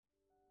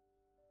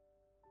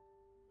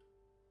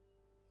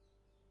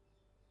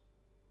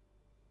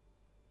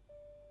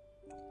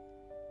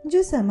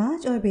जो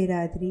समाज और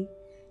बिरादरी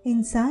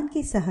इंसान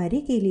के सहारे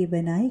के लिए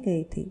बनाए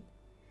गए थे,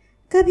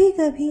 कभी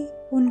कभी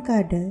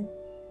उनका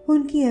डर,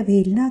 उनकी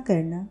अवहेलना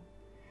करना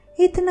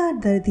इतना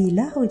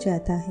दर्दीला हो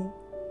जाता है,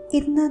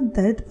 इतना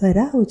दर्द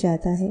भरा हो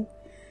जाता है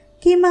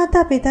कि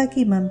माता पिता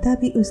की ममता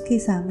भी उसके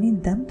सामने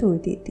दम तोड़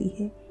देती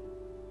है।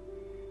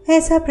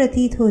 ऐसा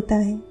प्रतीत होता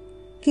है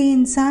कि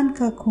इंसान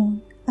का खून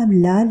अब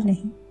लाल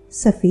नहीं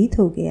सफ़ेद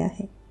हो गया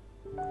है।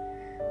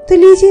 तो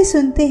लीजिए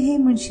सुनते हैं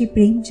मुंशी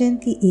प्रेमचंद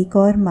की एक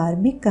और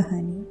मार्मिक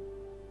कहानी,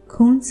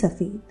 खून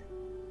सफ़ेद।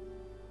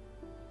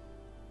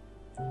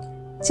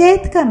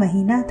 चैत का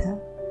महीना था,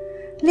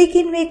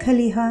 लेकिन वे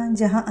खलिहान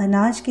जहां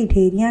अनाज की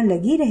ढेरियां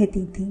लगी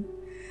रहती थीं,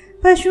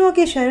 पशुओं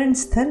के शरण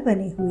स्थल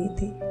बने हुए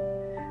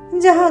थे।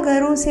 जहां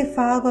घरों से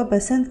फाग और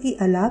बसंत की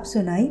आलाप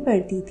सुनाई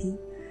पड़ती थी,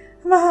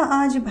 वहां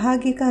आज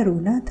भाग्य का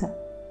रोना था।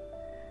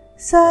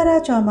 सारा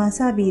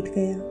चौमासा बीत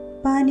गया,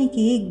 पानी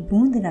की एक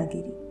बूंद न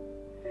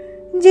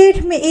गिरी।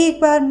 जेठ में एक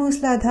बार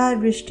मूसलाधार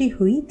वृष्टि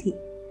हुई थी।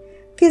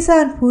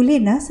 किसान फूले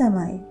न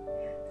समाये,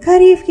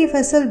 खरीफ की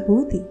फसल बो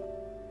दी,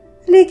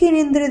 लेकिन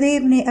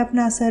इंद्रदेव ने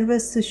अपना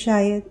सर्वस्व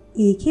शायद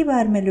एक ही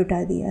बार में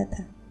लुटा दिया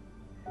था।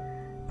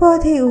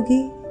 पौधे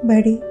उगे,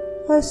 बढ़े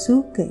और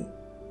सूख गए।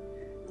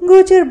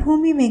 गोचर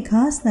भूमि में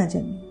घास न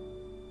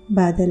जमी।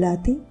 बादल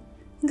आते,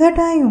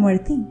 घटाएं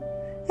उमड़ती,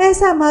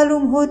 ऐसा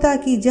मालूम होता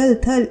कि जल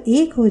थल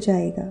एक हो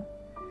जाएगा,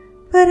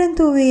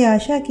 परंतु वे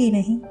आशा की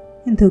नहीं,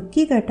 दुख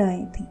की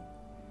घटाएं थी।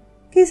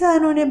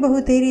 किसानों ने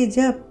बहुतेरे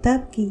जप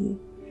तप किए,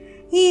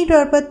 ईंट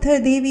और पत्थर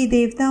देवी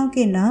देवताओं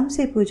के नाम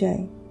से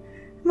पुजाए,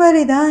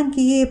 बलिदान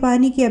किए,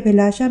 पानी की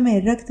अभिलाषा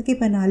में रक्त के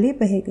पनाले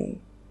बह गए,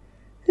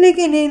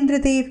 लेकिन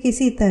इंद्रदेव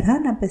किसी तरह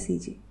न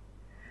पसीजे।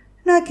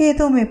 न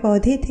खेतों में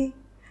पौधे थे,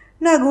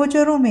 न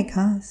गोचरों में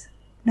घास,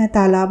 न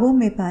तालाबों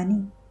में पानी।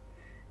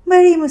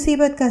 बड़ी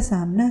मुसीबत का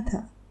सामना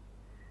था।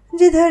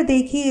 जिधर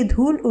देखिए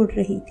धूल उड़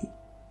रही थी।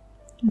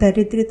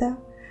 दरिद्रता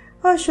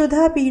और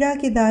क्षुधा पीड़ा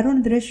के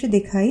दारुण दृश्य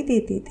दिखाई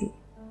देते थे।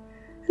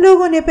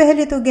 लोगों ने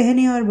पहले तो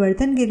गहने और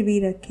बर्तन गिरवी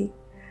रखे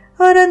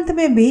और अंत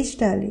में बेच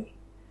डाले।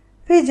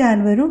 फिर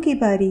जानवरों की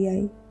बारी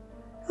आई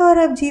और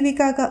अब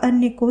जीविका का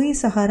अन्य कोई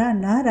सहारा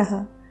ना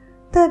रहा।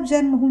 तब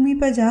जन्मभूमि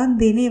पर जान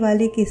देने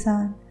वाले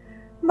किसान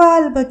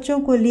बाल बच्चों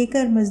को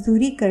लेकर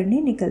मजदूरी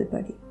करने निकल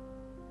पड़े।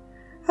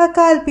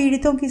 अकाल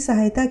पीड़ितों की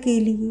सहायता के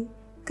लिए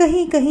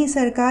कहीं कहीं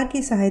सरकार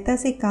की सहायता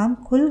से काम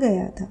खुल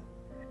गया था।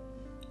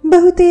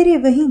 बहुतेरे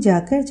वहीं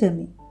जाकर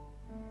जमे।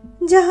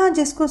 जहां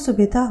जिसको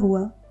सुविधा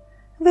हुआ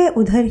वह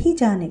उधर ही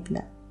जा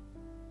निकला।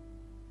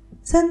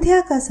 संध्या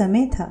का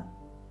समय था।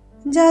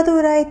 जादू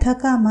राय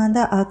थका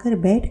मांदा आकर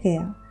बैठ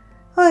गया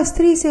और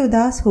स्त्री से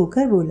उदास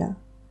होकर बोला,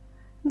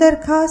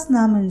 दरखास्त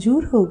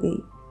नामंजूर हो गई।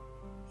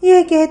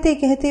 यह कहते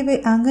कहते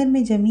वह आंगन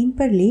में जमीन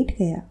पर लेट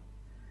गया।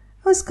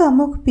 उसका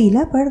मुख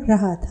पीला पड़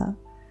रहा था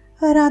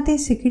और आंतें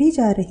सिकड़ी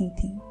जा रही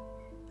थीं।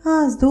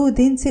 आज 2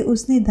 दिन से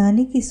उसने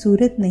दाने की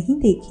सूरत नहीं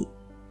देखी।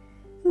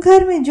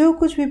 घर में जो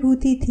कुछ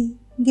विभूति थी,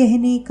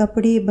 गहने,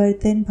 कपड़े,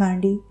 बर्तन,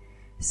 भांडे,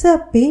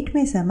 सब पेट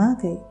में समा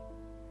गए।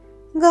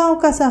 गांव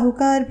का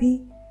साहूकार भी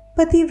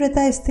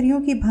पतिव्रता स्त्रियों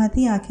की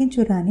भांति आंखें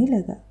चुराने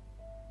लगा।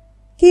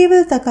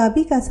 केवल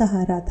तकाबी का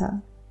सहारा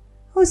था,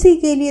 उसी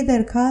के लिए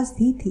दरखास्त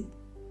दी थी,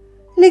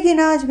 लेकिन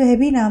आज वह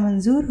भी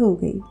नामंजूर हो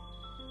गई।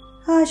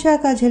 आशा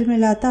का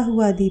झलमिलाता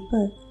हुआ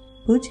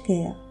दीपक बुझ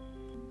गया।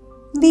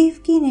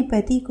 देवकी ने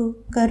पति को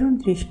करुण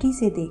दृष्टि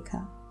से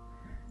देखा।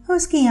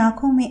 उसकी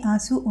आंखों में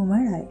आंसू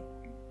उमड़ आए।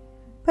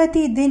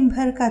 पति दिन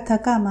भर का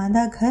थका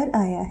मांदा घर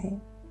आया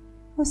है,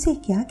 उसे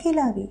क्या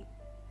खिलावे?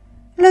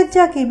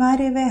 लज्जा के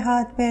मारे वह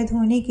हाथ पैर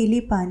धोने के लिए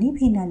पानी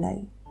भी न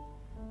लाई।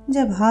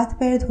 जब हाथ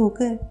पैर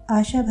धोकर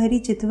आशा भरी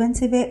चितवन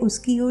से वह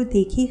उसकी ओर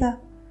देखेगा,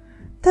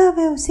 तब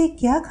वह उसे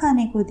क्या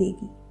खाने को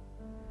देगी?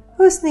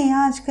 उसने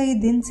आज कई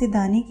दिन से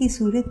दाने की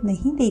सूरत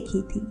नहीं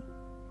देखी थी,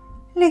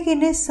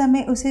 लेकिन इस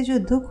समय उसे जो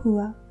दुख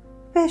हुआ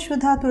वह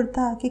क्षुधा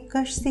तुरता के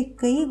कष्ट से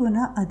कई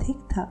गुना अधिक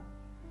था।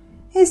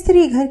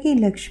 स्त्री घर की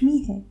लक्ष्मी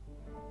है।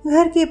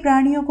 घर के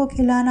प्राणियों को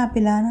खिलाना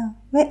पिलाना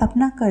वह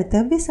अपना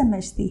कर्तव्य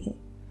समझती है,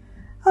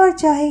 और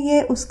चाहे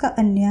यह उसका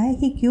अन्याय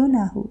ही क्यों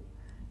ना हो,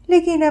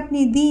 लेकिन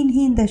अपनी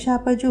दीनहीन दशा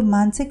पर जो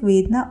मानसिक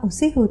वेदना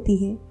उसे होती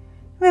है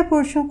वह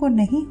पुरुषों को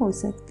नहीं हो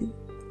सकती।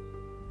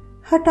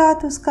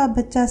 हठात उसका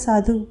बच्चा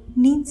साधु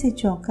नींद से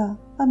चौंका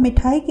और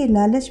मिठाई के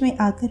लालच में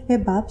आकर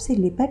वह बाप से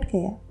लिपट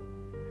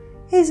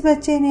गया। इस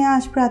बच्चे ने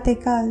आज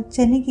प्रातःकाल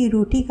चने की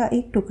रोटी का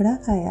एक टुकड़ा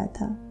खाया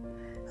था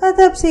और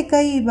तब से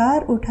कई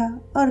बार उठा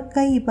और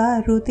कई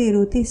बार रोते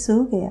रोते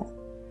सो गया।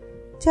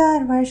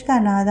 4 वर्ष का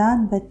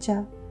नादान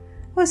बच्चा,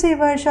 उसे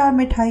वर्षा और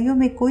मिठाइयों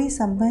में कोई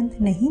संबंध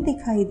नहीं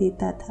दिखाई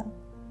देता था।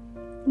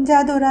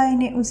 जादू राय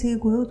ने उसे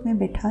गोद में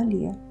बैठा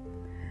लिया,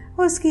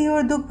 उसकी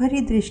ओर दुख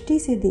भरी दृष्टि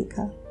से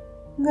देखा।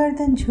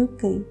 गर्दन झुक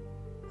गई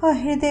और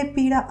हृदय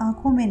पीड़ा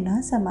आंखों में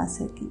ना समा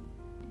सकी।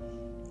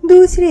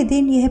 दूसरे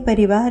दिन यह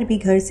परिवार भी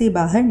घर से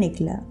बाहर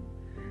निकला।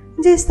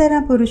 जिस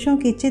तरह पुरुषों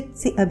के चित्त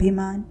से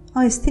अभिमान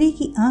और स्त्री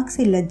की आंख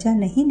से लज्जा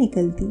नहीं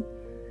निकलती,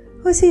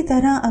 उसी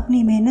तरह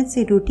अपनी मेहनत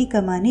से रोटी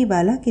कमाने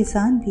वाला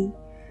किसान भी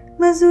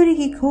मजदूरी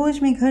की खोज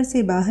में घर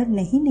से बाहर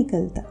नहीं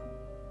निकलता।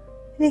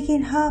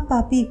 लेकिन हाँ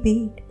पापी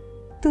पेट,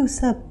 तू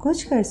सब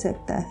कुछ कर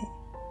सकता है।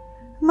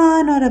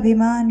 मान और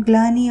अभिमान,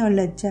 ग्लानि और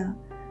लज्जा,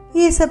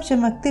 ये सब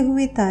चमकते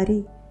हुए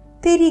तारे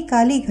तेरी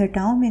काली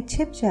घटाओं में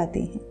छिप जाते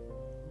हैं।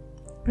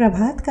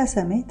 प्रभात का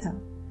समय था।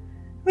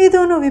 वे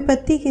दोनों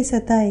विपत्ति के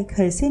सताए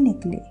घर से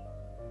निकले।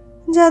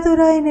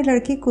 जादूराय ने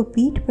लड़के को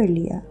पीठ पर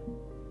लिया।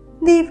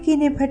 देवकी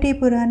ने फटे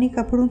पुराने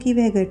कपड़ों की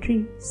वह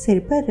गठरी सिर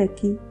पर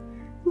रखी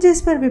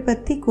जिस पर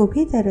विपत्ति को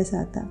भी तरस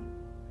आता।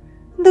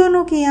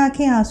 दोनों की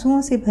आंखें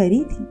आंसुओं से भरी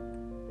थी।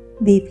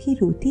 देवकी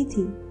रोती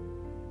थी।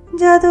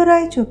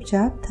 जादूराय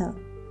चुपचाप था।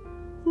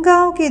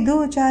 गांव के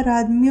 2-4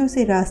 आदमियों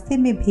से रास्ते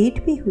में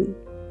भेंट भी हुई,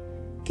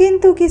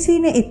 किंतु किसी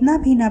ने इतना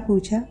भी ना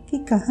पूछा कि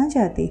कहाँ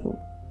जाते हो।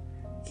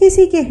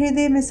 किसी के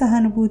हृदय में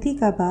सहानुभूति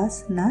का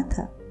बास ना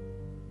था।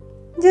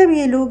 जब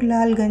ये लोग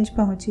लालगंज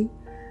पहुंचे,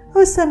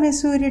 उस समय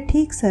सूर्य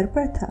ठीक सर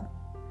पर था।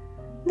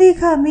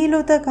 देखा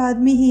मीलों तक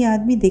आदमी ही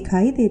आदमी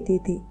दिखाई देते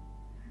थे,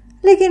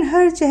 लेकिन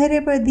हर चेहरे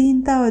पर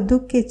दीनता और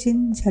दुख के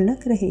चिन्ह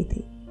झलक रहे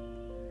थे।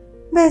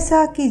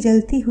 बैसाख की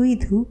जलती हुई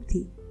धूप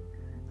थी।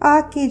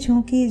 आग के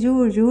झोंके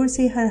जोर जोर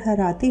से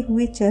हरहराते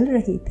हुए चल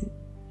रहे थे।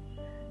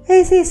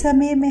 ऐसे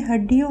समय में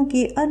हड्डियों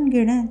के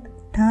अनगिनत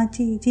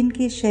ढांचे,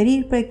 जिनके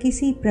शरीर पर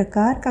किसी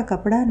प्रकार का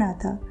कपड़ा ना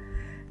था,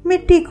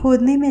 मिट्टी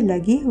खोदने में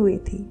लगे हुए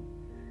थे।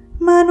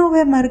 मानो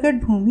वह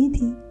मरगट भूमि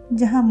थी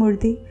जहां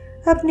मुर्दे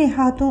अपने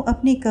हाथों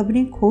अपनी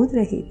कब्रें खोद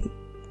रहे थे।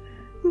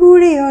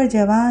 बूढ़े और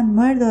जवान,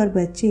 मर्द और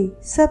बच्चे,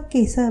 सब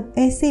के सब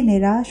ऐसे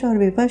निराश और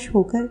विवश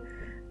होकर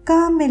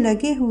काम में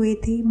लगे हुए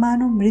थे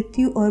मानो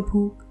मृत्यु और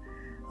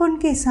भूख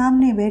उनके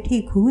सामने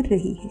बैठी घूर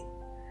रही है।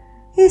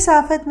 इस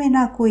आफत में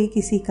ना कोई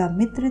किसी का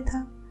मित्र था,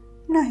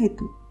 ना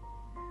हेतु।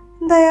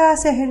 दया,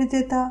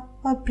 सहृदयता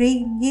और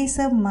प्रेम, ये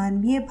सब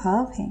मानवीय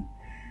भाव हैं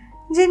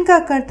जिनका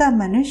कर्ता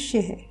मनुष्य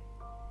है।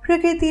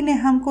 प्रकृति ने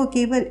हमको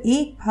केवल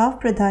एक भाव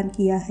प्रदान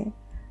किया है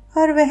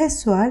और वह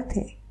स्वार्थ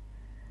है।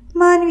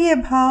 मानवीय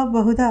भाव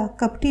बहुधा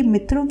कपटी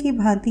मित्रों की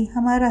भांति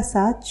हमारा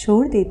साथ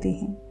छोड़ देते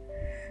हैं,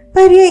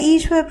 पर यह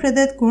ईश्वर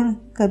प्रदत्त गुण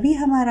कभी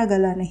हमारा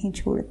गला नहीं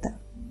छोड़ता।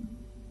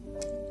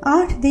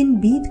 8 दिन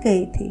बीत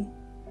गए थे।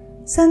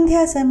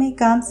 संध्या समय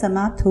काम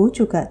समाप्त हो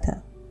चुका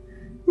था।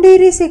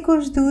 डेरे से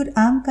कुछ दूर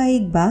आम का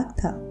एक बाग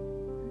था।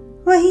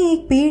 वहीं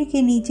एक पेड़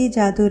के नीचे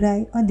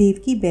जादूराय और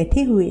देवकी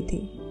बैठे हुए थे।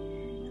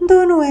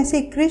 दोनों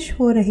ऐसे कृश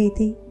हो रहे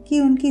थे कि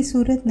उनकी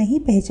सूरत नहीं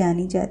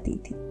पहचानी जाती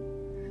थी।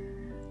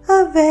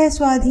 अब वह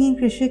स्वाधीन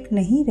कृषक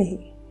नहीं रहे।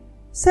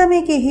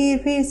 समय के हेर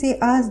फेर से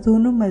आज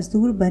दोनों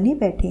मजदूर बने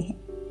बैठे हैं।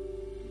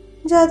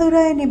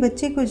 जादूराय ने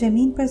बच्चे को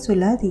जमीन पर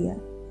सुला दिया।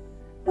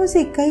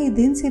 उसे कई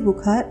दिन से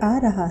बुखार आ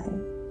रहा है।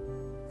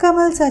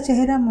 कमल सा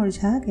चेहरा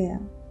मुरझा गया।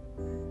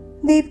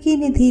 देवकी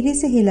ने धीरे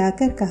से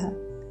हिलाकर कहा,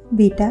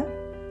 बेटा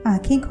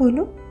आंखें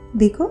खोलो,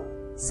 देखो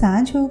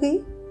सांझ हो गई।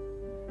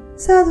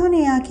 साधु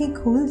ने आंखें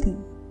खोल दी।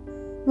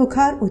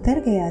 बुखार उतर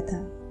गया था।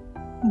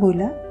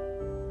 बोला,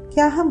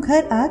 क्या हम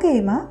घर आ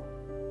गए माँ?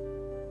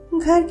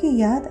 घर की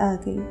याद आ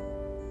गई।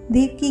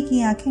 देवकी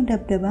की आंखें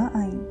डबडबा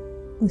आईं।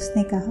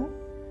 उसने कहा,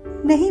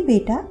 नहीं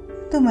बेटा,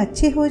 तुम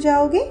अच्छे हो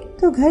जाओगे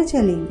तो घर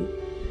चलेंगे।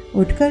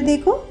 उठकर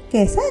देखो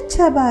कैसा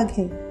अच्छा बाग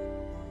है।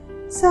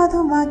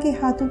 साधु माँ के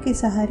हाथों के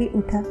सहारे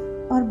उठा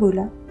और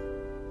बोला,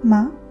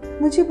 माँ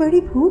मुझे बड़ी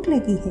भूख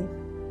लगी है,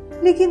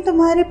 लेकिन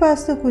तुम्हारे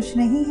पास तो कुछ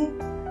नहीं है।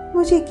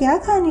 मुझे क्या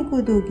खाने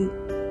को दोगी?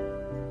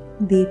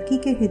 देवकी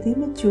के हृदय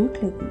में चोट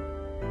लगी।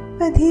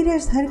 वह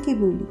धीरज धर के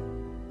बोली,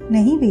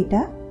 नहीं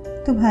बेटा,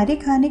 तुम्हारे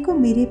खाने को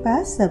मेरे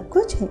पास सब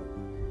कुछ है।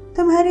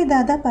 तुम्हारे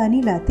दादा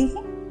पानी लाते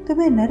हैं तो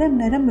मैं नरम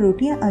नरम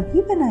रोटियां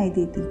अभी बनाए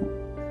देती हूँ।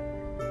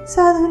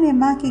 साधु ने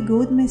माँ की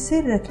गोद में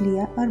सिर रख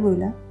लिया और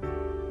बोला,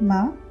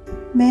 माँ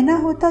मैं ना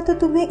होता तो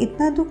तुम्हें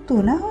इतना दुख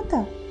तो ना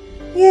होता।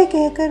 यह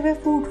कहकर वह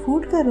फूट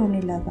फूट कर रोने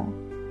लगा।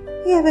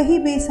 यह वही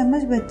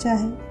बेसमझ बच्चा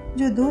है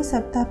जो 2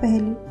 सप्ताह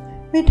पहले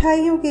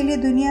मिठाइयों के लिए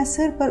दुनिया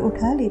सिर पर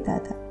उठा लेता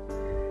था।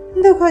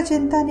 दुख और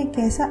चिंता ने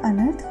कैसा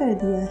अनर्थ कर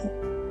दिया है।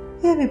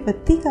 यह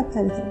विपत्ति का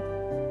फल है।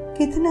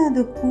 कितना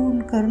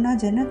दुखपूर्ण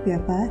करुणाजनक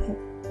व्यापार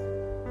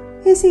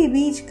है। इसी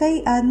बीच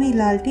कई आदमी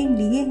लालटेन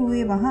लिए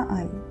हुए वहां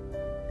आए।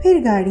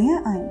 फिर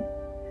गाड़ियां आईं।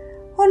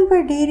 उन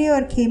पर डेरे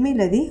और खेमे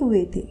लदे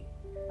हुए थे।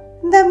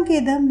 दम के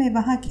दम में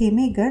वहां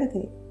खेमे गड़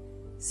गए।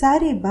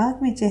 सारे बाग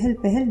में चहल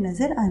पहल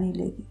नजर आने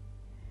लगी।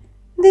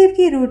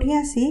 देवकी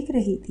रोटियां सेक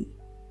रही थी।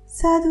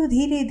 साधु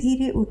धीरे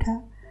धीरे उठा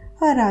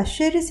और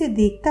आश्चर्य से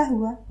देखता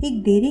हुआ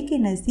एक डेरे के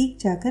नजदीक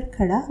जाकर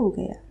खड़ा हो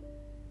गया।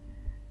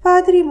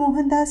 पादरी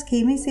मोहनदास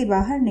खेमे से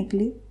बाहर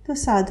निकले तो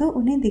साधु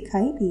उन्हें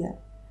दिखाई दिया।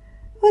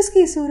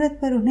 उसकी सूरत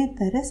पर उन्हें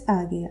तरस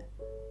आ गया।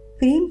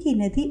 प्रेम की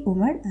नदी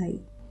उमड़ आई।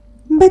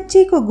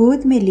 बच्चे को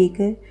गोद में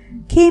लेकर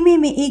खेमे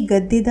में एक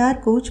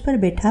गद्देदार कोच पर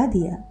बैठा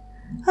दिया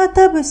और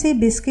तब उसे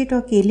बिस्किट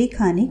और केले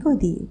खाने को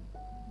दिए।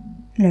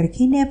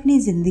 लड़की ने अपनी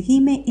जिंदगी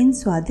में इन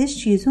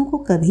स्वादिष्ट चीजों को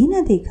कभी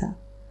न देखा।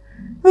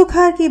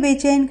 बुखार की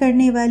बेचैन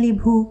करने वाली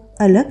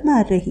भूख अलग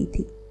मार रही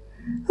थी।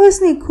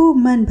 उसने खूब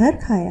मन भर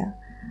खाया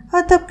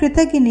और तब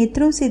कृतज्ञ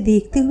नेत्रों से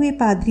देखते हुए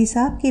पादरी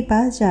साहब के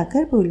पास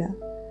जाकर बोला,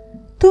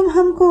 तुम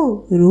हमको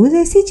रोज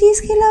ऐसी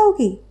चीज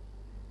खिलाओगे?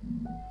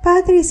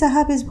 पादरी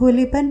साहब इस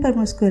भोलेपन पर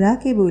मुस्कुरा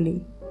के बोले,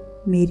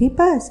 मेरे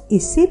पास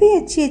इससे भी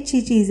अच्छी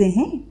अच्छी चीजें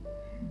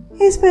हैं।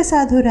 इस पर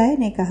साधु राय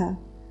ने कहा,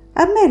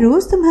 अब मैं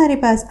रोज तुम्हारे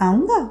पास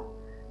आऊंगा।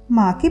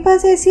 माँ के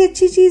पास ऐसी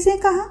अच्छी चीजें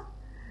कहाँ,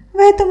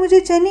 वह तो मुझे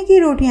चने की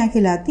रोटियां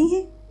खिलाती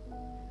हैं।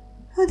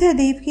 उधर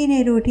देवकी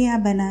ने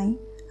रोटियां बनाई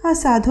और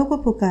साधु को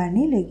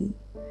पुकारने लगी।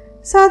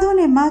 साधु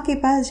ने माँ के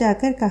पास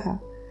जाकर कहा,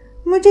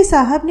 मुझे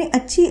साहब ने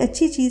अच्छी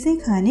अच्छी चीजें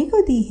खाने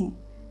को दी हैं,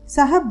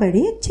 साहब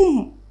बड़े अच्छे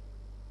हैं।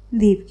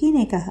 देवकी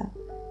ने कहा,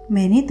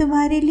 मैंने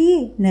तुम्हारे लिए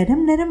नरम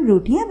नरम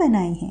रोटियां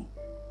बनाई हैं,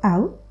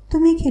 आओ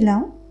तुम्हें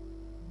खिलाऊं।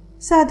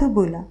 साधु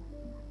बोला,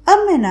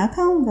 अब मैं ना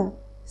खाऊंगा,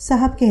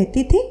 साहब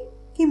कहते थे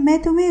कि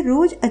मैं तुम्हें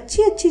रोज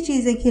अच्छी अच्छी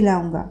चीजें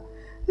खिलाऊंगा,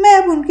 मैं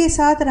अब उनके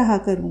साथ रहा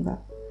करूंगा।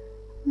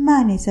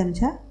 माँ ने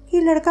समझा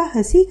कि लड़का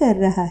हंसी कर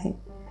रहा है,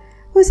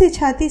 उसे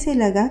छाती से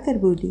लगा कर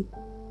बोली,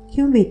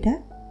 क्यों बेटा,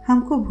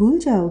 हमको भूल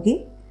जाओगे?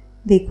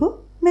 देखो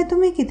मैं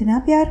तुम्हें कितना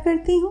प्यार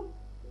करती हूँ।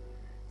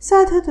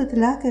 साधु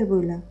तुतला कर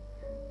बोला,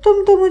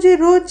 तुम तो मुझे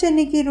रोज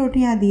चने की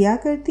रोटियां दिया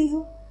करती हो,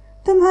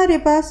 तुम्हारे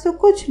पास तो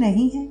कुछ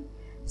नहीं है,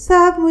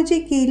 साहब मुझे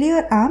केले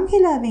और आम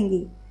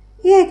खिलावेंगे।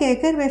 यह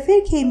कहकर वह फिर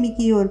खेमी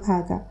की ओर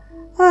भागा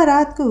और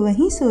रात को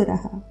वहीं सो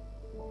रहा।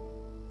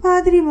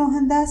 पादरी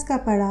मोहनदास का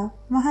पड़ाव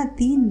वहां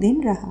 3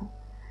 दिन रहा।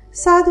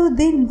 साधु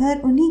दिन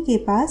भर उन्हीं के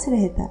पास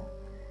रहता।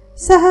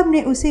 साहब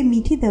ने उसे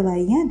मीठी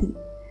दवाइयां दी,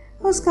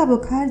 उसका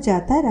बुखार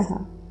जाता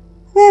रहा।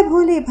 वह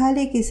भोले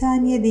भाले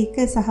किसान ये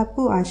देखकर साहब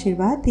को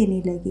आशीर्वाद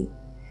देने लगे।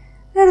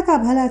 लड़का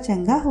भला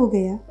चंगा हो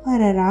गया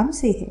और आराम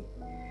से है।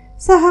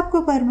 साहब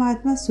को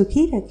परमात्मा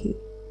सुखी रखे।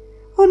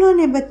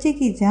 उन्होंने बच्चे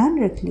की जान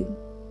रख ली।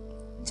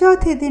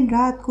 चौथे दिन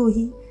रात को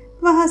ही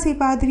वहां से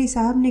पादरी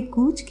साहब ने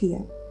कूच किया।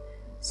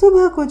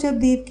 सुबह को जब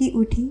देवकी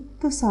उठी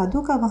तो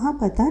साधु का वहां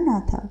पता ना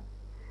था।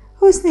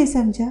 उसने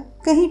समझा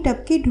कहीं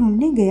टपके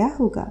ढूंढने गया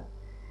होगा,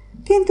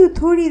 किंतु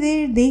थोड़ी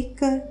देर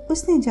देखकर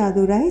उसने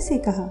जादूराय से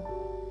कहा,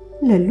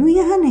 लल्लू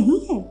यहाँ नहीं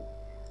है।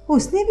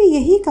 उसने भी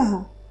यही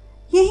कहा,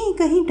 यहीं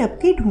कहीं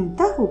टपके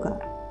ढूंढता होगा।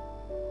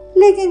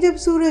 लेकिन जब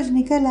सूरज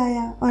निकल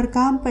आया और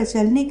काम पर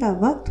चलने का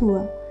वक्त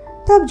हुआ,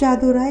 तब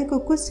जादूराय को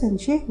कुछ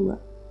संशय हुआ।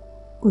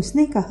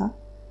 उसने कहा,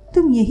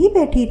 तुम यही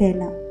बैठी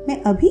रहना,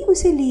 मैं अभी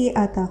उसे लिए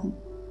आता हूँ।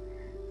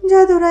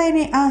 जादूराय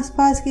ने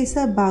आसपास के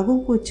सब बागों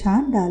को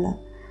छान डाला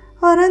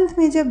और अंत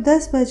में जब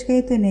 10 बज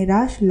गए तो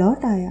निराश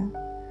लौट आया।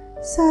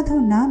 साधु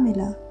ना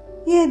मिला।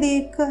 यह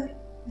देखकर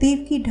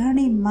देवकी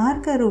ढाणे मार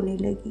कर रोने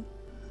लगी।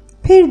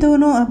 फिर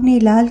दोनों अपने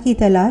लाल की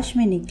तलाश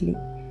में निकले।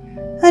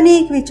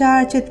 अनेक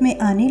विचार चित्त में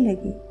आने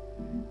लगे।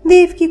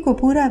 देवकी को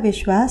पूरा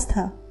विश्वास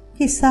था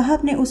कि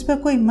साहब ने उस पर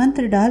कोई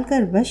मंत्र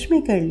डालकर वश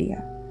में कर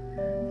लिया,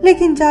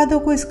 लेकिन जादू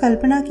को इस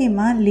कल्पना के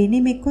मान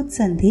लेने में कुछ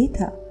संदेह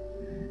था।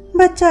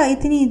 बच्चा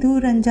इतनी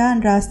दूर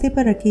अनजान रास्ते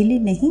पर अकेले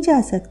नहीं जा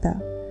सकता।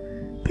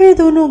 फिर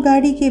दोनों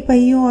गाड़ी के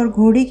पहियों और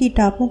घोड़े की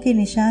टापों के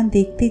निशान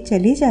देखते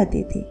चले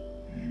जाते थे,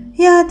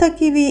 यहाँ तक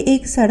कि वे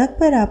एक सड़क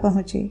पर आ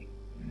पहुंचे।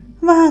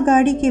 वहां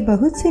गाड़ी के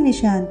बहुत से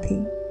निशान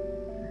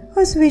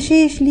थे। उस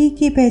विशेष लीक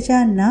की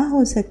पहचान ना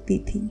हो सकती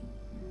थी।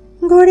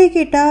 घोड़े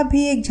के टाप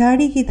भी एक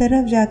झाड़ी की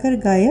तरफ जाकर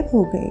गायब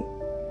हो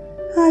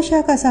गए।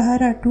 आशा का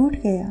सहारा टूट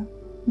गया।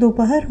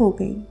 दोपहर हो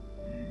गई।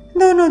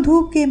 दोनों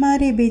धूप के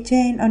मारे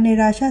बेचैन और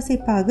निराशा से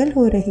पागल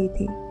हो रहे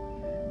थे।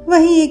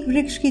 वहीं एक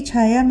वृक्ष की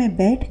छाया में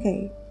बैठ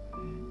गए।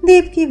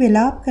 देवकी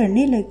विलाप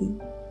करने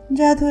लगी।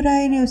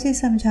 जादूराय ने उसे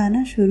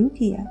समझाना शुरू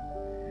किया।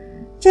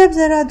 जब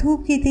जरा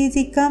धूप की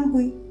तेजी कम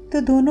हुई तो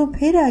दोनों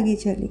फिर आगे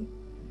चले,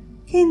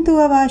 किंतु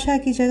अब आशा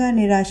की जगह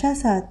निराशा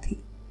साथ थी।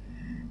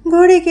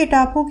 घोड़े के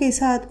टापों के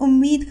साथ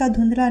उम्मीद का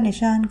धुंधला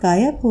निशान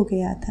गायब हो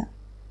गया था।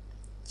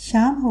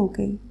 शाम हो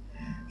गई।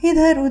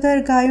 इधर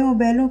उधर गायों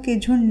बैलों के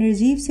झुंड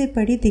निर्जीव से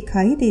पड़े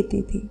दिखाई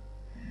देते थे।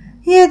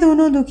 यह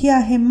दोनों दुखिया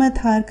हिम्मत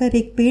हारकर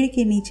एक पेड़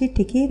के नीचे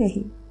टिके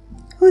रहे।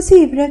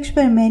 उसी वृक्ष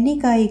पर मैने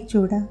का एक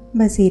जोड़ा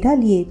बसेरा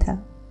लिए था।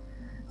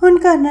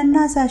 उनका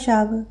नन्हा सा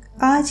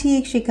शावक आज ही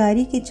एक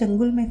शिकारी के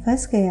चंगुल में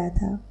फंस गया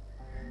था।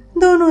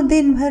 दोनों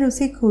दिन भर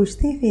उसे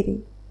खोजते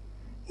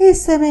फिरे।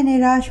 इस समय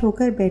निराश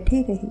होकर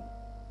बैठे रहे।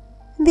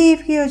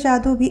 देवकी और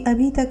जादू भी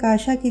अभी तक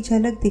आशा की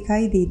झलक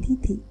दिखाई देती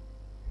थी,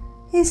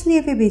 इसलिए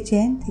वे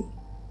बेचैन थे।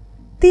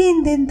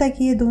 3 दिन तक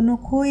ये दोनों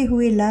खोए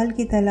हुए लाल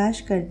की तलाश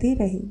करते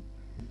रहे।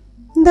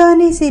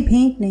 दाने से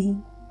भेंट नहीं।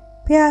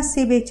 प्यास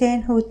से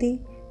बेचैन होते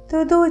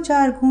तो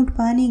 2-4 घूंट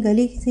पानी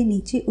गले से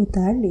नीचे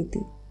उतार लेते।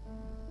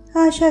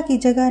 आशा की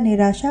जगह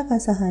निराशा का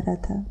सहारा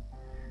था।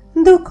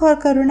 दुख और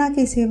करुणा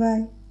के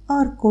सिवाय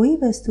और कोई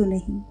वस्तु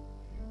नहीं।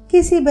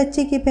 किसी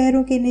बच्चे के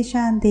पैरों के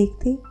निशान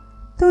देखते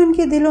तो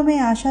उनके दिलों में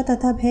आशा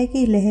तथा भय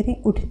की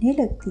लहरें उठने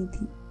लगती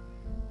थी,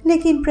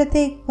 लेकिन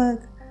प्रत्येक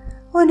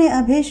पग उन्हें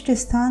अभीष्ट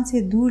स्थान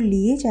से दूर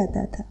लिए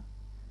जाता था।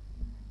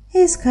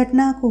 इस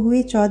घटना को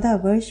हुए 14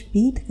 वर्ष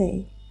बीत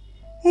गए।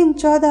 इन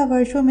 14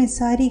 वर्षों में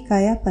सारी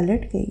काया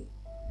पलट गई।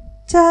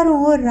 चारों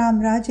ओर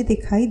रामराज्य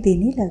दिखाई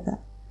देने लगा।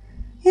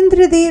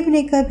 इंद्रदेव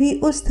ने कभी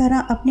उस तरह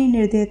अपनी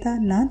निर्दयता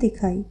ना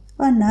दिखाई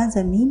और ना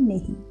जमीन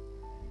नहीं।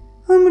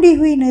 उमड़ी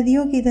हुई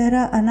नदियों की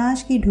तरह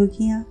अनाज की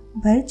ढुकियां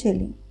भर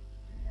चली।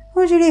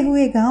 उजड़े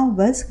हुए गांव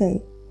बस गए।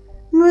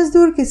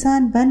 मजदूर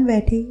किसान बन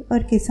बैठे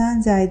और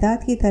किसान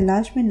जायदाद की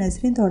तलाश में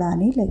नजरें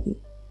दौड़ाने लगे।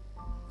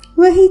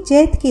 वही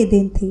चैत के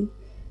दिन थे।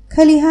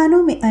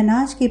 खलिहानों में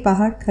अनाज के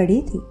पहाड़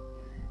खड़े थे।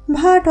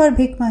 भाट और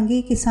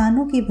भिखमंगे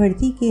किसानों की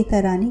भर्ती के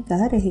तराने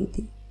गा रहे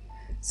थे।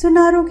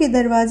 सुनारों के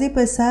दरवाजे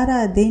पर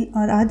सारा दिन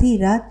और आधी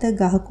रात तक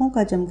ग्राहकों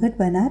का जमघट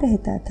बना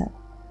रहता था।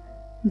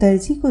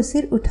 दर्जी को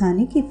सिर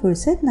उठाने की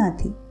फुर्सत ना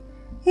थी।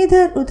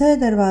 इधर उधर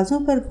दरवाजों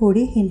पर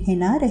घोड़े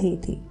हिनहिना रहे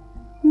थे।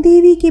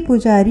 देवी के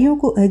पुजारियों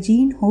को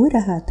अजीन हो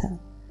रहा था।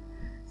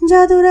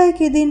 जादूराय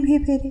के दिन भी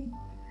फिरे।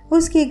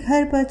 उसके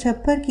घर पर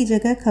छप्पर की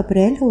जगह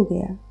खपरेल हो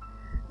गया।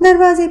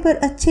 दरवाजे पर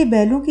अच्छे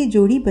बैलों की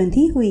जोड़ी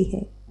बंधी हुई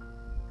है।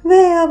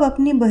 वह अब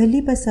अपनी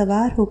बहली पर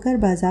सवार होकर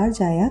बाजार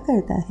जाया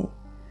करता है।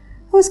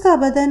 उसका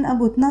बदन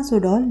अब उतना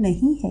सुडौल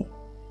नहीं है।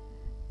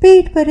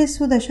 पेट पर इस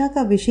सुदशा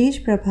का विशेष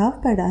प्रभाव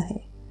पड़ा है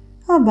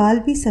और बाल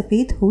भी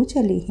सफेद हो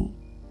चले हैं।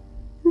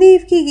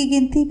 देव की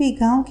गिनती भी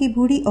गांव की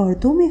बूढ़ी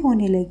औरतों में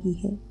होने लगी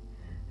है।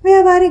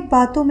 व्यावहारिक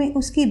बातों में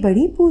उसकी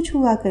बड़ी पूछ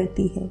हुआ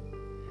करती है।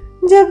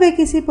 जब वह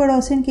किसी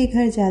पड़ोसन के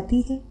घर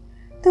जाती है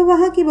तो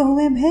वहां की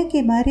बहुएं भय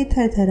के मारे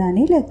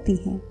थरथराने लगती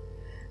हैं।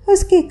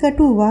 उसके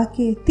कटु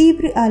वाक्य,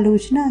 तीव्र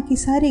आलोचना की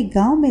सारे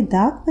गांव में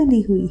दाग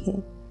बंधी हुई है।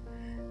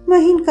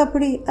 महीन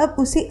कपड़े अब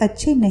उसे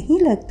अच्छे नहीं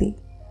लगते,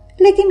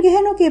 लेकिन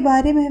गहनों के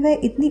बारे में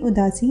वह इतनी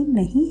उदासीन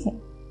नहीं है।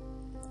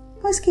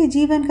 उसके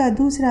जीवन का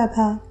दूसरा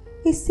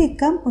भाग इससे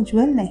कम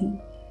उज्जवल नहीं।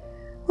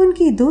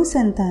 उनकी 2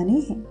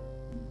 संतानें हैं।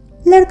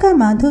 लड़का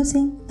माधो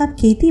सिंह अब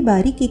खेती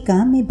बाड़ी के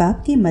काम में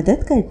बाप की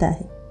मदद करता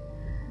है।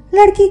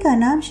 लड़की का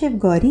नाम शिव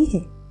गौरी है।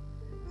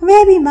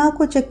 वह भी माँ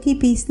को चक्की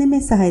पीसने में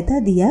सहायता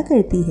दिया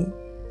करती है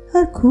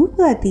और खूब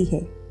गाती है।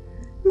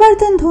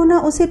 बर्तन धोना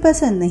उसे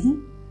पसंद नहीं,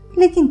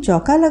 लेकिन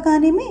चौका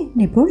लगाने में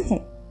निपुण है।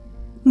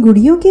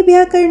 गुड़ियों के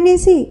ब्याह करने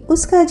से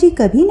उसका जी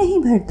कभी नहीं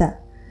भरता।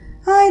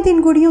 आए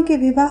दिन गुड़ियों के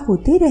विवाह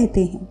होते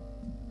रहते हैं।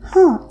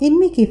 हाँ,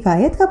 इनमें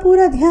किफायत का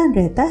पूरा ध्यान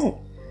रहता है।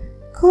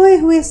 खोए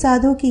हुए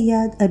साधों की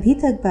याद अभी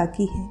तक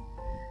बाकी है।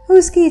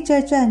 उसकी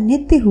चर्चा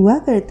नित्य हुआ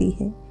करती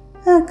है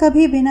और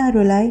कभी बिना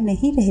रुलाए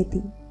नहीं रहती।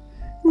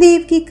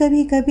 देव की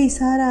कभी कभी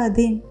सारा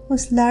दिन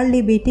उस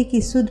लाडले बेटे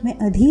की सुध में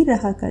अधीर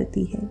रहा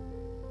करती है।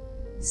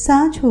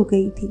 सांझ हो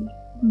गई थी।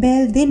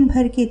 बैल दिन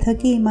भर के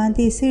थके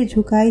मांदे सिर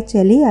झुकाए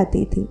चले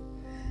आते थे।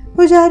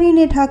 पुजारी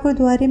ने ठाकुर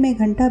द्वारे में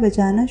घंटा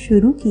बजाना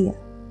शुरू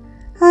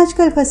किया।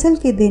 आजकल फसल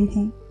के दिन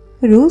है,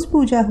 रोज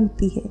पूजा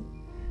होती है।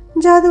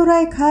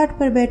 जादूराय खाट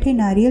पर बैठे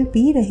नारियल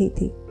पी रहे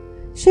थे।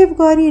 शिव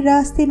गौरी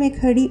रास्ते में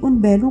खड़ी उन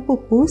बैलों को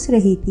पोस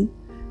रही थी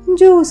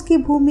जो उसके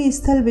भूमि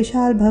स्थल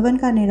विशाल भवन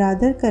का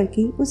निरादर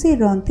करके उसे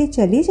रौंदते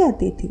चले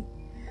जाते थे।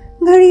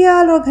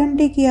 घड़ियाल और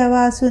घंटे की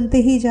आवाज सुनते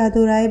ही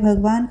जादूराय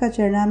भगवान का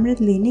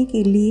चरणामृत लेने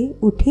के लिए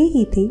उठे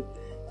ही थे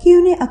कि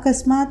उन्हें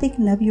अकस्मात एक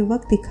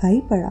नवयुवक दिखाई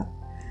पड़ा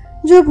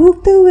जो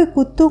भूखते हुए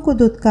कुत्तों को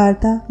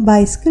दुत्कारता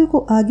बाइसिकल को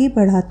आगे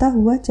बढ़ाता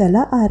हुआ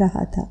चला आ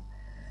रहा था।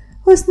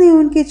 उसने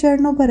उनके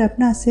चरणों पर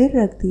अपना सिर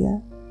रख दिया।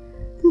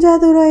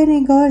 जादूराय ने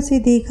गौर से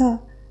देखा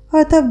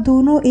और तब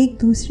दोनों एक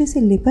दूसरे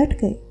से लिपट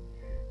गए।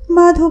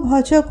 माधो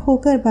भौचक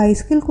होकर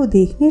बाइसिकल को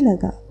देखने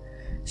लगा।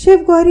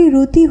 शिव गौरी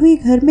रोती हुई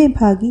घर में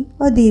भागी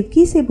और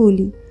देवकी से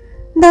बोली,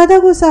 दादा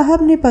को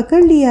साहब ने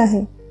पकड़ लिया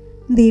है।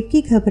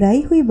 देवकी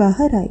घबराई हुई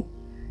बाहर आई।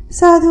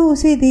 साधु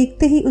उसे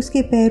देखते ही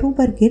उसके पैरों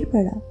पर गिर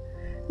पड़ा।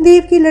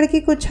 देवकी लड़के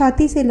को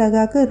छाती से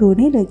लगाकर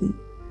रोने लगी।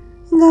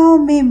 गांव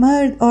में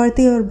मर्द,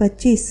 औरतें और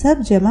बच्चे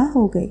सब जमा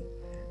हो गए।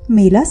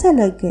 मेला सा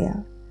लग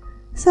गया।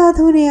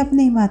 साधु ने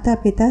अपने माता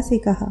पिता से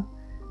कहा,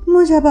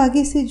 मुझ अब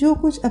आगे से जो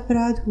कुछ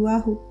अपराध हुआ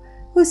हो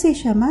उसे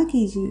क्षमा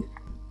कीजिए।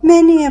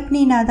 मैंने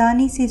अपनी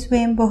नादानी से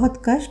स्वयं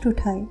बहुत कष्ट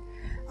उठाए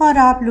और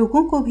आप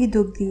लोगों को भी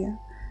दुख दिया,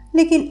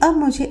 लेकिन अब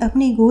मुझे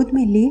अपनी गोद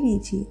में ले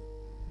लीजिए।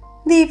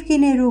 देवकी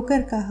ने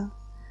रोकर कहा,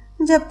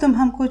 जब तुम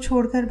हमको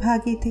छोड़कर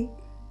भागे थे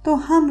तो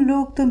हम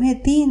लोग तुम्हें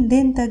 3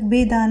 दिन तक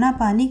बेदाना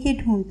पानी के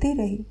ढूंढते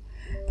रहे,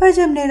 पर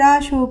जब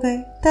निराश हो गए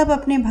तब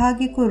अपने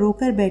भाग्य को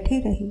रोकर बैठे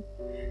रहे।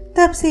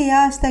 तब से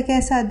आज तक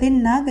ऐसा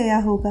दिन ना गया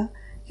होगा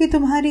कि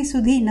तुम्हारी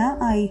सुधि ना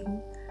आई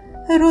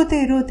हो।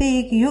 रोते रोते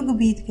एक युग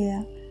बीत गया।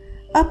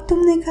 अब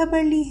तुमने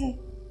खबर ली है।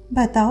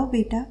 बताओ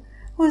बेटा,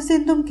 उस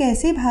दिन तुम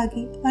कैसे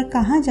भागी और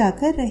कहाँ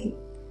जाकर रहे?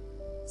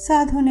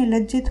 साधु ने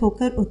लज्जित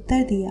होकर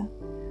उत्तर दिया,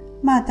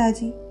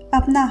 माताजी,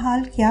 अपना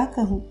हाल क्या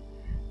कहूँ।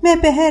 मैं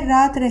पहर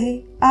रात रहे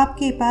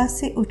आपके पास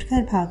से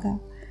उठकर भागा।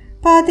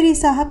 पादरी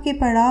साहब के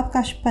पड़ाव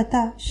का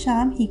पता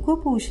शाम ही को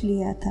पूछ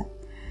लिया था।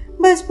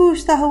 बस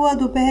पूछता हुआ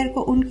दोपहर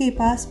को उनके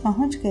पास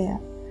पहुंच गया।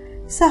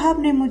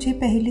 साहब ने मुझे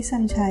पहले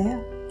समझाया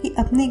कि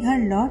अपने घर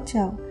लौट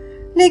जाओ,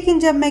 लेकिन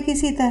जब मैं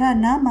किसी तरह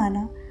ना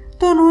माना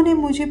तो उन्होंने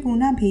मुझे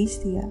पूना भेज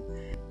दिया।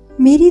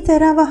 मेरी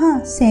तरह वहाँ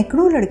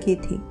सैकड़ों लड़के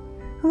थे।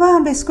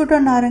 वहाँ बिस्कुट और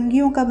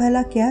नारंगियों का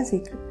भला क्या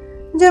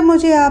जिक्र। जब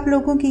मुझे आप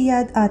लोगों की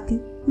याद आती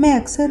मैं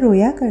अक्सर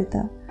रोया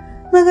करता,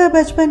 मगर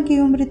बचपन की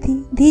उम्र थी,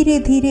 धीरे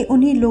धीरे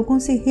उन्हीं लोगों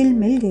से हिल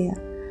मिल गया।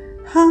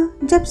 हाँ,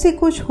 जब से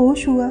कुछ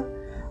होश हुआ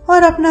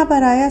और अपना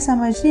पराया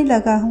समझने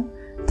लगा हूँ,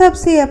 तब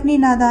से अपनी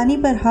नादानी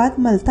पर हाथ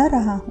मलता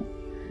रहा हूँ।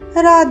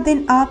 रात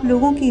दिन आप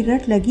लोगों की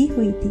रट लगी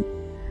हुई थी।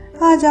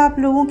 आज आप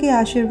लोगों के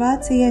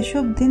आशीर्वाद से यह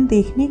शुभ दिन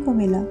देखने को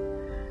मिला।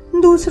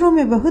 दूसरों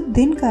में बहुत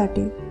दिन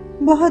काटे,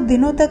 बहुत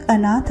दिनों तक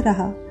अनाथ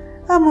रहा।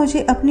 अब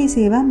मुझे अपनी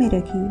सेवा में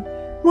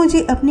रखिए,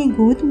 मुझे अपनी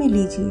गोद में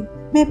लीजिए।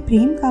 मैं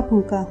प्रेम का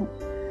भूखा हूँ।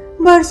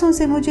 बरसों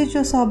से मुझे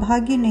जो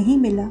सौभाग्य नहीं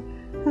मिला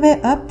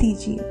वह अब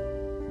दीजिए।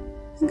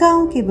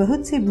 गांव के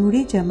बहुत से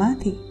बूढ़े जमा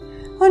थे।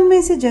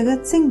 उनमें से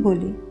जगत सिंह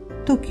बोले,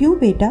 तो क्यों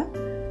बेटा,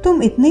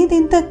 तुम इतने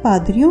दिन तक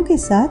पादरियों के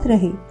साथ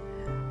रहे,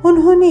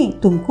 उन्होंने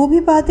तुमको भी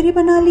पादरी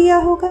बना लिया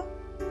होगा।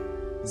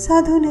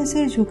 साधु ने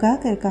सिर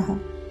झुकाकर कहा,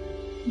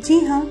 जी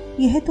हाँ,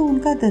 यह तो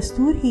उनका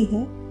दस्तूर ही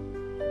है।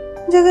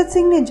 जगत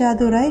सिंह ने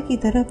जादूराय की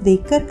तरफ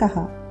देखकर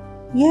कहा,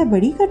 यह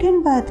बड़ी कठिन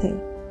बात है।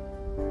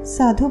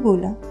 साधु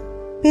बोला,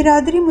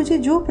 बिरादरी मुझे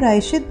जो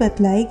प्रायश्चित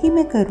बतलाएगी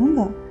मैं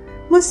करूंगा।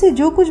 मुझसे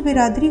जो कुछ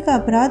बिरादरी का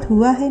अपराध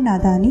हुआ है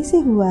नादानी से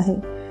हुआ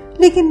है,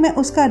 लेकिन मैं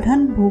उसका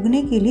दंड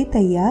भोगने के लिए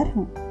तैयार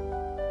हूँ।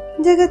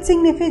 जगत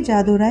सिंह ने फिर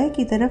जादूराय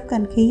की तरफ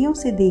कनखैयों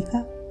से देखा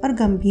और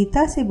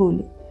गंभीरता से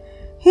बोले,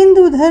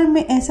 हिंदू धर्म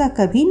में ऐसा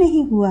कभी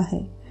नहीं हुआ है।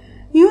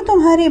 यूं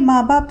तुम्हारे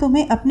माँ बाप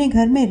तुम्हें अपने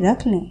घर में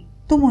रख लें,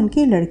 तुम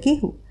उनके लड़के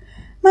हो,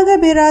 मगर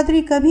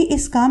बिरादरी कभी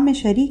इस काम में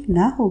शरीक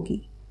ना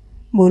होगी।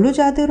 बोलो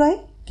जादूराय,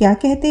 क्या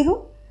कहते हो?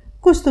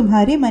 कुछ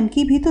तुम्हारे मन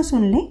की भी तो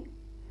सुन लें।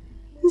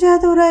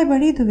 जादूराय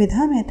बड़ी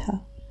दुविधा में था।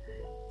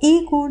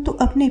 एक ओर तो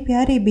अपने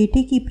प्यारे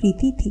बेटे की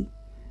प्रीति थी,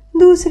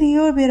 दूसरी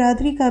ओर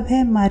बिरादरी का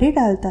भय मारे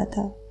डालता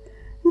था।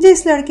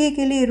 जिस लड़के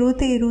के लिए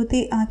रोते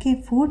रोते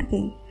आंखें फूट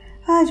गईं,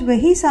 आज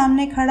वही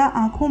सामने खड़ा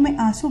आंखों में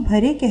आंसू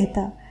भरे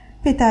कहता,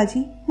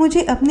 पिताजी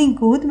मुझे अपनी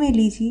गोद में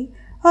लीजिए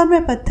और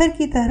मैं पत्थर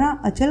की तरह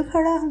अचल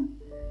खड़ा हूँ।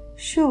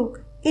 शोक,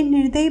 इन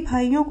निर्दयी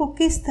भाइयों को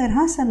किस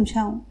तरह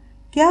समझाऊं,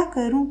 क्या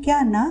करूं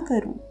क्या ना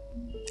करूं।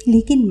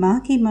 लेकिन माँ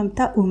की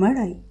ममता उमड़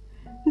आई।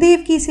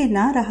 देवकी से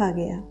ना रहा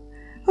गया।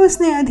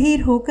 उसने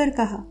अधीर होकर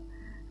कहा,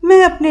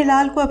 मैं अपने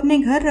लाल को अपने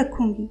घर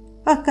रखूंगी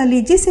और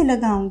कलेजे से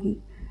लगाऊंगी।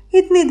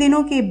 इतने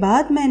दिनों के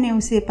बाद मैंने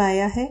उसे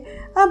पाया है,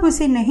 अब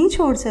उसे नहीं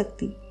छोड़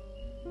सकती।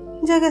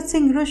 जगत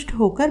सिंह रुष्ट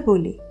होकर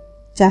बोले,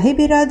 चाहे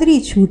बिरादरी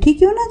छूटी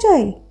क्यों ना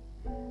जाए।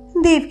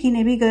 देवकी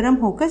ने भी गर्म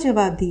होकर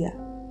जवाब दिया,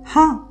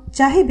 हाँ,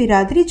 चाहे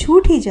बिरादरी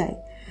छूट ही जाए।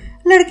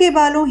 लड़के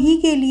वालों ही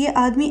के लिए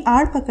आदमी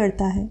आड़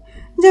पकड़ता है,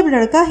 जब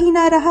लड़का ही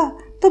ना रहा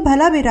तो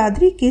भला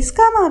बिरादरी किस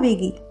काम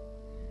आवेगी।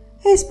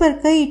 इस पर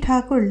कई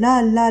ठाकुर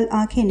लाल लाल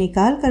आंखें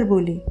निकाल कर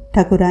बोले,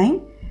 ठाकुराइन,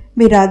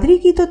 बिरादरी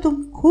की तो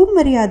तुम खूब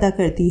मर्यादा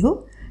करती हो।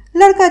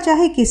 लड़का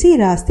चाहे किसी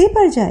रास्ते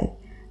पर जाए,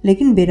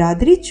 लेकिन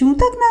बिरादरी चूं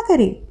तक ना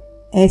करे।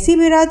 ऐसी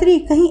बिरादरी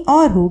कहीं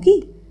और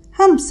होगी।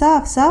 हम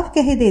साफ साफ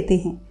कह देते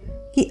हैं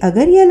कि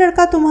अगर यह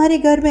लड़का तुम्हारे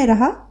घर में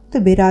रहा तो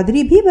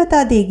बिरादरी भी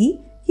बता देगी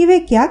कि वह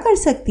क्या कर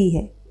सकती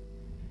है।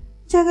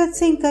 जगत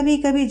सिंह कभी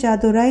कभी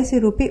जादूराय से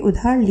रुपए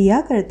उधार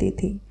लिया करते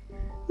थे।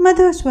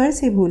 मधुर स्वर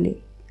से बोले,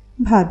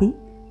 भाभी,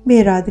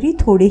 बिरादरी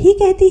थोड़े ही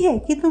कहती है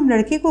कि तुम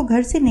लड़के को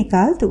घर से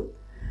निकाल दो।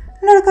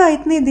 लड़का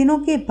इतने दिनों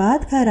के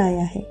बाद घर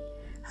आया है,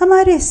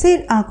 हमारे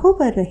सिर आंखों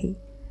पर रहे।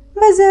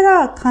 बस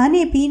जरा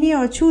खाने पीने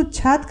और छूत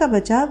छात का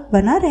बचाव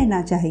बना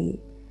रहना चाहिए।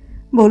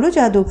 बोलो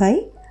जादू भाई,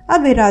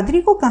 अब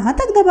बिरादरी को कहाँ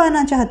तक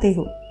दबाना चाहते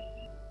हो।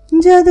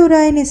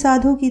 जादूराय ने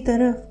साधु की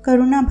तरफ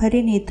करुणा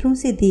भरे नेत्रों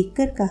से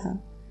देखकर कहा,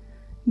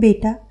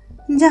 बेटा,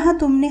 जहाँ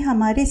तुमने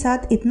हमारे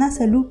साथ इतना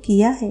सलूक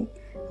किया है,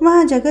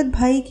 वहाँ जगत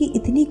भाई की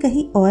इतनी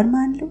कहीं और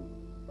मान लो।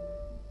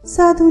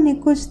 साधु ने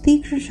कुछ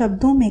तीक्ष्ण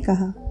शब्दों में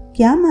कहा,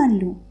 क्या मान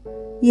लूं?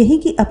 यही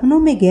कि अपनों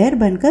में गैर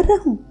बनकर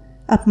रहूं,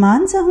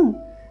 अपमान सहूं,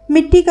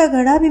 मिट्टी का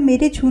घड़ा भी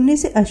मेरे छूने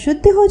से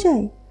अशुद्ध हो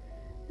जाए।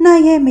 ना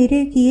यह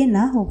मेरे किए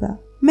ना होगा,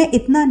 मैं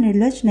इतना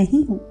निर्लज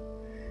नहीं हूँ।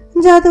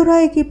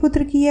 जादूराय के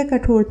पुत्र की यह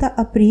कठोरता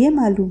अप्रिय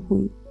मालूम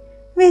हुई।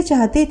 वे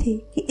चाहते थे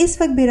कि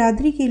इस वक्त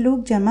बिरादरी के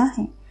लोग जमा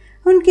हैं,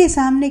 उनके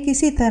सामने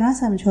किसी तरह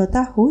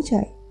समझौता हो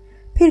जाए।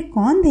 फिर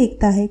कौन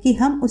देखता है कि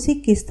हम उसे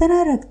किस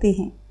तरह रखते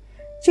हैं।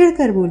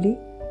 चिढ़कर बोले,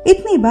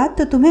 इतनी बात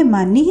तो तुम्हें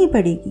माननी ही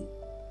पड़ेगी।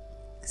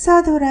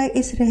 साधुराय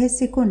इस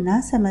रहस्य को ना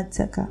समझ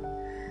सका।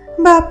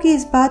 बाप की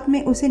इस बात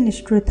में उसे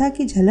निष्ठुरता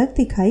की झलक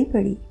दिखाई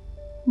पड़ी।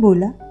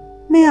 बोला,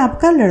 मैं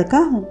आपका लड़का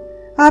हूँ,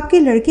 आपके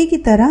लड़के की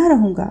तरह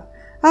रहूंगा।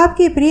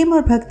 आपके प्रेम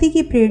और भक्ति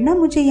की प्रेरणा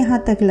मुझे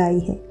यहाँ तक लाई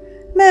है।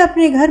 मैं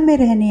अपने घर में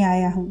रहने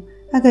आया हूँ।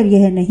 अगर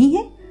यह नहीं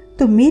है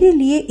तो मेरे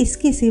लिए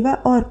इसके सिवा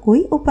और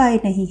कोई उपाय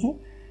नहीं है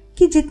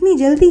कि जितनी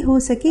जल्दी हो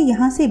सके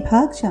यहाँ से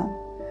भाग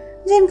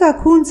जाऊं। जिनका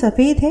खून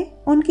सफेद है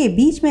उनके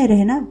बीच में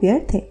रहना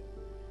व्यर्थ है।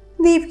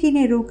 देवकी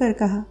ने रोकर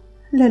कहा,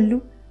 लल्लू,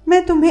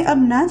 मैं तुम्हें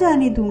अब ना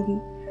जाने दूंगी।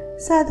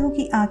 साधु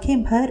की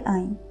आंखें भर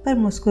आईं, पर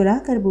मुस्कुरा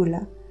कर बोला,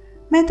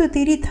 मैं तो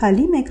तेरी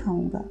थाली में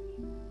खाऊंगा।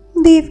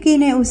 देवकी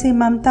ने उसे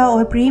ममता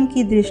और प्रेम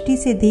की दृष्टि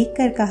से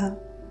देखकर कहा,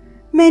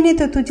 मैंने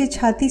तो तुझे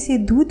छाती से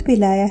दूध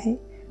पिलाया है,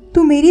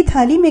 तू मेरी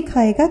थाली में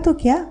खाएगा तो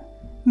क्या?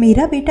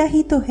 मेरा बेटा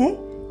ही तो है,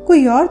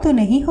 कोई और तो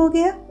नहीं हो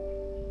गया।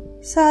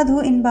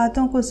 साधु इन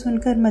बातों को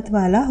सुनकर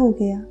मतवाला हो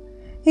गया।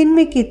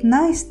 इनमें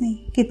कितना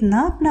स्नेह,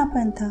 कितना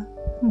अपनापन था।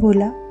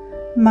 बोला,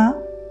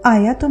 माँ,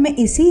 आया तो मैं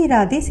इसी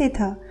इरादे से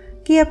था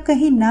कि अब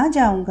कहीं ना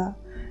जाऊंगा,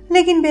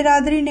 लेकिन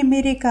बिरादरी ने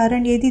मेरे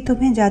कारण यदि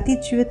तुम्हें जाति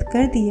च्युत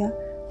कर दिया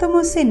तो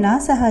मुझसे ना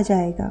सहा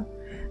जाएगा।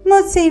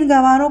 मुझसे इन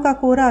गंवारों का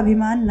कोरा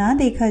अभिमान ना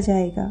देखा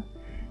जाएगा।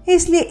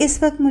 इसलिए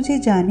इस वक्त मुझे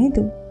जाने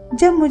दो।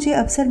 जब मुझे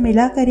अवसर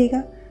मिला करेगा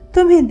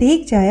तुम्हें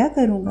देख जाया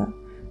करूंगा।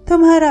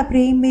 तुम्हारा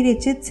प्रेम मेरे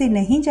चित्त से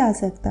नहीं जा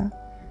सकता,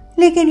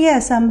 लेकिन यह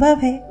असंभव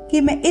है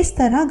कि मैं इस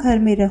तरह घर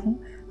में रहूं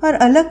और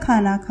अलग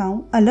खाना खाऊं,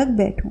 अलग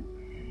बैठूं।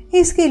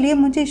 इसके लिए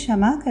मुझे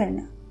क्षमा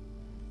करना।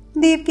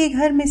 देव के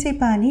घर में से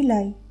पानी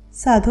लाई।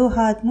 साधो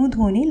हाथ मुंह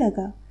धोने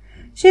लगा।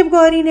 शिव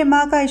गौरी ने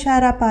माँ का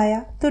इशारा पाया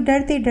तो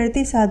डरते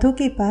डरते साधु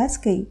के पास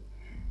गई।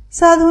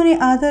 साधु ने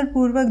आदर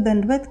पूर्वक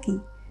दंडवत की।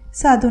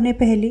 साधु ने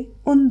पहले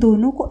उन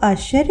दोनों को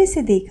आश्चर्य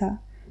से देखा,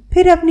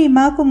 फिर अपनी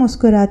माँ को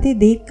मुस्कुराते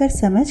देखकर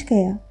समझ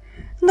गया।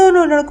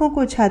 दोनों लड़कों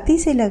को छाती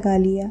से लगा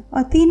लिया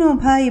और तीनों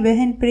भाई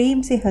बहन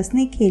प्रेम से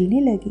हंसने खेलने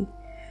लगे।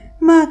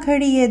 माँ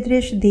खड़ी यह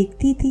दृश्य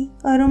देखती थी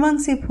और उमंग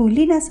से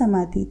फूली न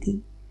समाती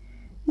थी।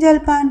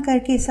 जलपान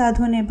करके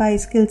साधु ने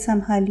बाइसिकल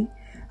संभाली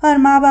और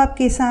माँ बाप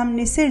के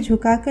सामने सिर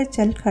झुकाकर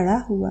चल खड़ा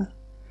हुआ।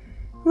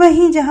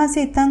 वहीं जहाँ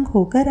से तंग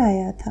होकर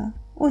आया था,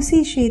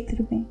 उसी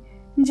क्षेत्र में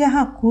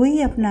जहाँ कोई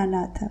अपना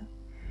ना था।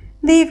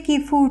 देव की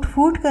फूट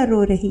फूट कर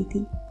रो रही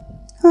थी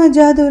और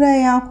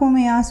जादूराय आंखों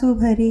में आंसू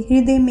भरे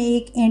हृदय में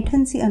एक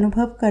ऐंठन सी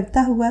अनुभव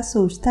करता हुआ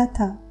सोचता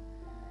था,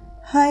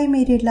 हाय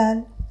मेरे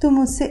लाल, तू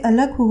मुझसे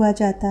अलग हुआ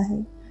जाता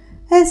है।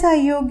 ऐसा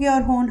योग्य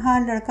और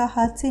होनहार लड़का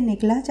हाथ से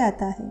निकला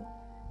जाता है,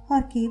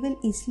 और केवल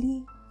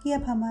इसलिए कि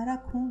अब हमारा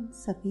खून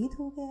सफेद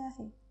हो गया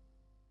है।